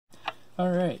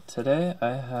Alright, today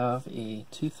I have a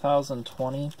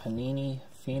 2020 Panini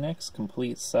Phoenix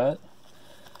complete set.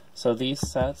 So these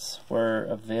sets were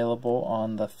available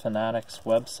on the Fanatics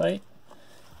website,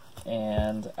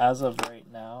 and as of right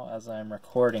now, as I'm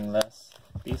recording this,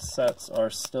 these sets are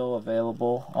still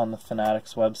available on the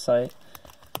Fanatics website.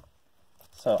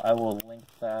 So I will link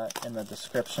that in the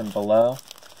description below.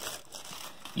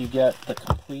 You get the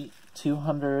complete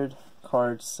 200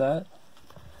 card set,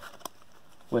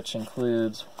 which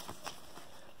includes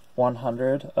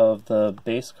 100 of the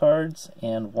base cards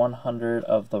and 100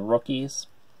 of the rookies.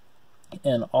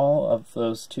 And all of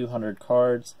those 200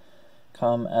 cards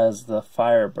come as the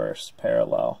Fireburst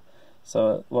parallel.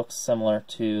 So it looks similar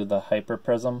to the Hyper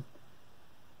Prism.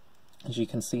 As you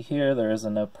can see here, there is a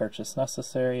no purchase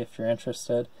necessary if you're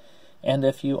interested. And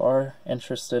if you are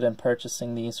interested in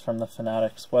purchasing these from the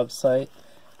Fanatics website,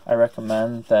 I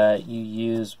recommend that you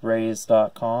use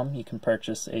raise.com. You can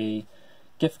purchase a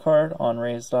gift card on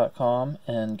raise.com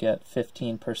and get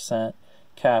 15%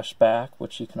 cash back,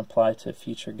 which you can apply to a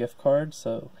future gift card.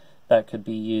 So that could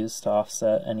be used to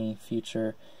offset any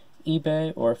future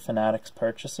eBay or Fanatics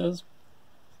purchases.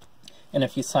 And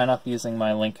if you sign up using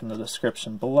my link in the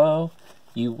description below,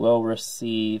 you will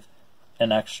receive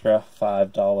an extra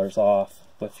 $5 off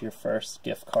with your first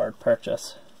gift card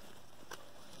purchase.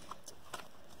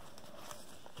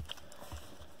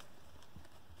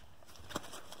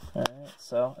 Alright,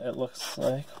 so it looks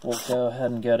like we'll go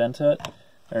ahead and get into it.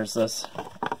 There's this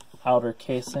outer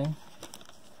casing,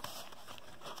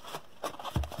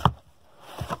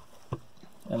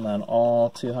 and then all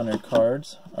 200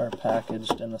 cards are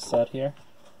packaged in the set here.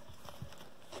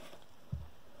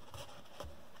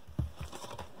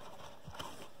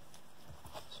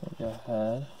 So we'll go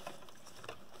ahead.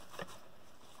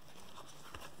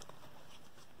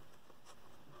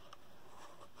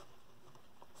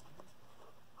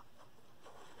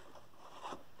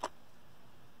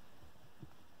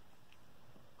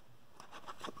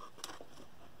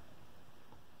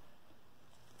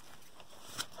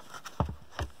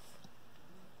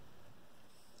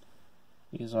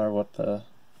 These are what the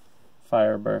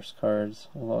Fireburst cards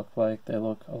look like. They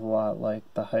look a lot like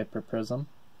the Hyper Prism.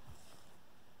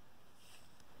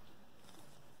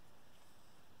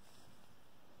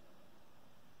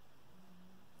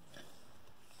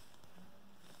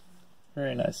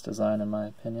 Very nice design in my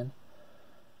opinion.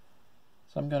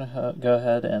 So I'm going to go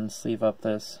ahead and sleeve up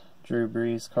this Drew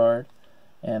Brees card,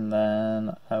 and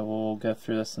then I will go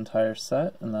through this entire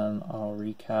set, and then I'll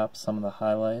recap some of the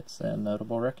highlights and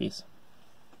notable rookies.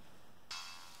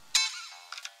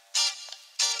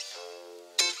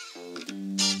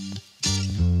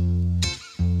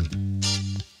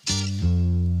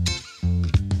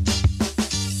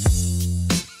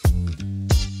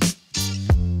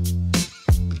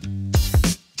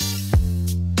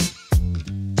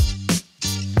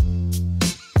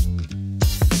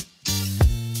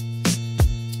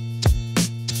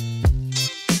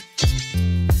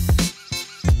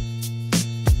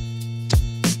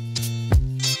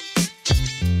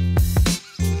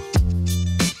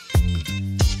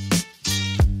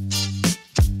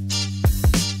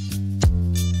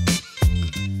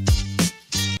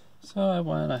 So I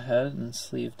went ahead and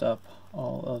sleeved up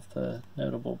all of the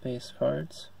notable base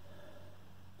cards.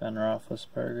 Ben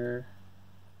Roethlisberger,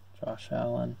 Josh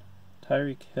Allen,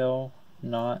 Tyreek Hill,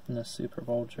 not in a Super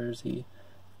Bowl jersey,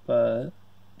 but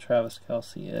Travis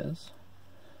Kelce is.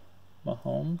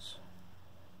 Mahomes,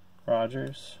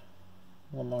 Rodgers,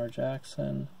 Lamar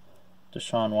Jackson,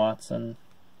 Deshaun Watson,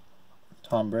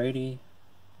 Tom Brady,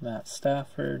 Matt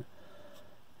Stafford,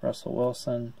 Russell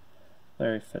Wilson,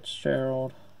 Larry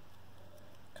Fitzgerald,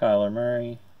 Kyler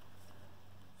Murray,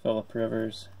 Phillip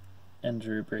Rivers, and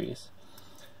Drew Brees.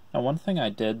 Now, one thing I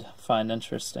did find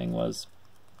interesting was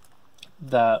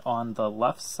that on the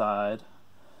left side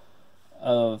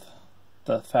of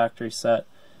the factory set,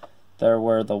 there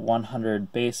were the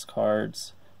 100 base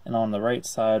cards, and on the right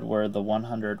side were the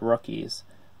 100 rookies.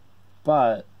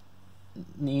 But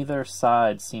neither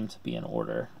side seemed to be in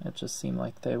order. It just seemed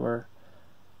like they were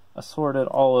assorted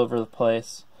all over the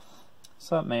place.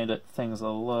 So that made things a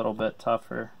little bit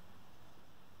tougher.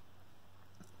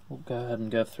 We'll go ahead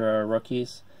and go through our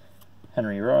rookies.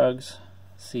 Henry Ruggs,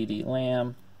 CeeDee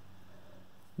Lamb,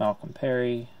 Malcolm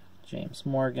Perry, James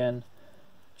Morgan,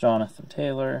 Jonathan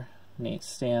Taylor, Nate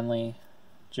Stanley,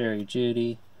 Jerry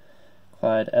Jeudy,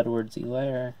 Clyde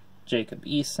Edwards-Helaire, Jacob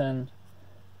Eason,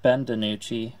 Ben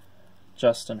DiNucci,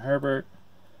 Justin Herbert,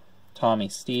 Tommy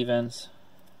Stevens,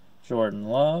 Jordan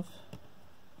Love,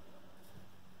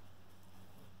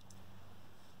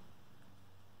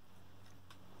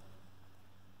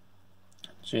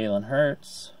 Jalen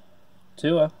Hurts,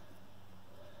 Tua,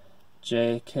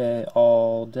 J.K.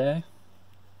 All Day,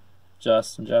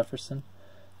 Justin Jefferson,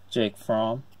 Jake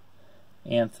Fromm,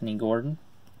 Anthony Gordon,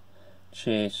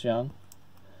 Chase Young,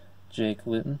 Jake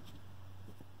Luton,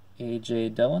 A.J.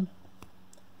 Dillon,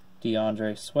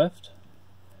 DeAndre Swift,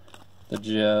 the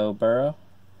Joe Burrow,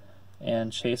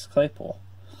 and Chase Claypool.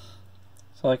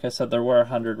 So like I said, there were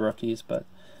 100 rookies, but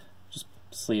just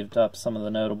sleeved up some of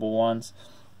the notable ones.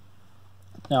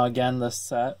 Now again, this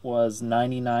set was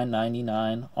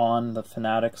 $99.99 on the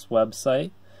Fanatics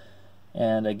website.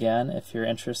 And again, if you're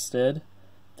interested,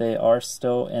 they are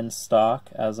still in stock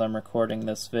as I'm recording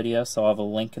this video, so I'll have a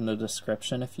link in the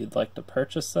description if you'd like to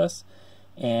purchase this.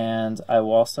 And I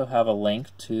will also have a link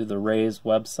to the Rays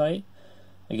website.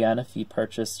 Again, if you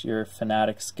purchase your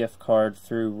Fanatics gift card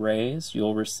through Rays,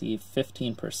 you'll receive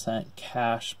 15%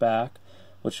 cash back,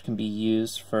 which can be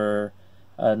used for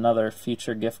another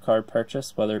future gift card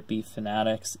purchase, whether it be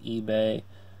Fanatics, eBay,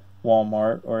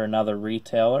 Walmart, or another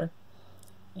retailer.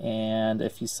 And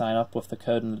if you sign up with the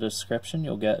code in the description,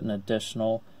 you'll get an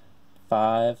additional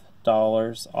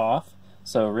 $5 off.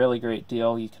 So a really great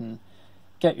deal. You can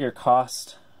get your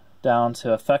cost down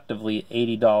to effectively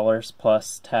 $80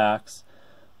 plus tax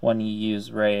when you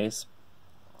use Rays.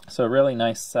 So a really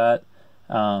nice set.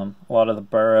 A lot of the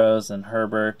Burrows and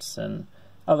Herberts and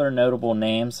other notable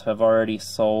names have already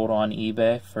sold on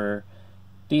eBay for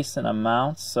decent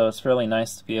amounts, so it's really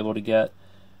nice to be able to get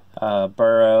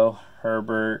Burrow,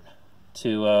 Herbert,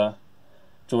 to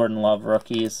Jordan Love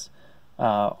rookies,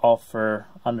 all for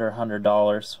under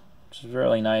 $100, which is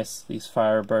really nice. These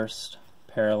Fireburst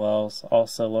parallels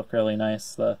also look really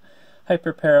nice. The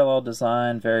hyper parallel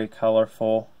design, very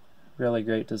colorful, really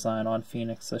great design on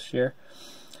Phoenix this year.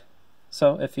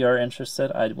 So if you are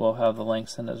interested, I will have the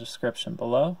links in the description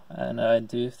below, and I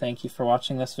do thank you for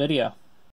watching this video.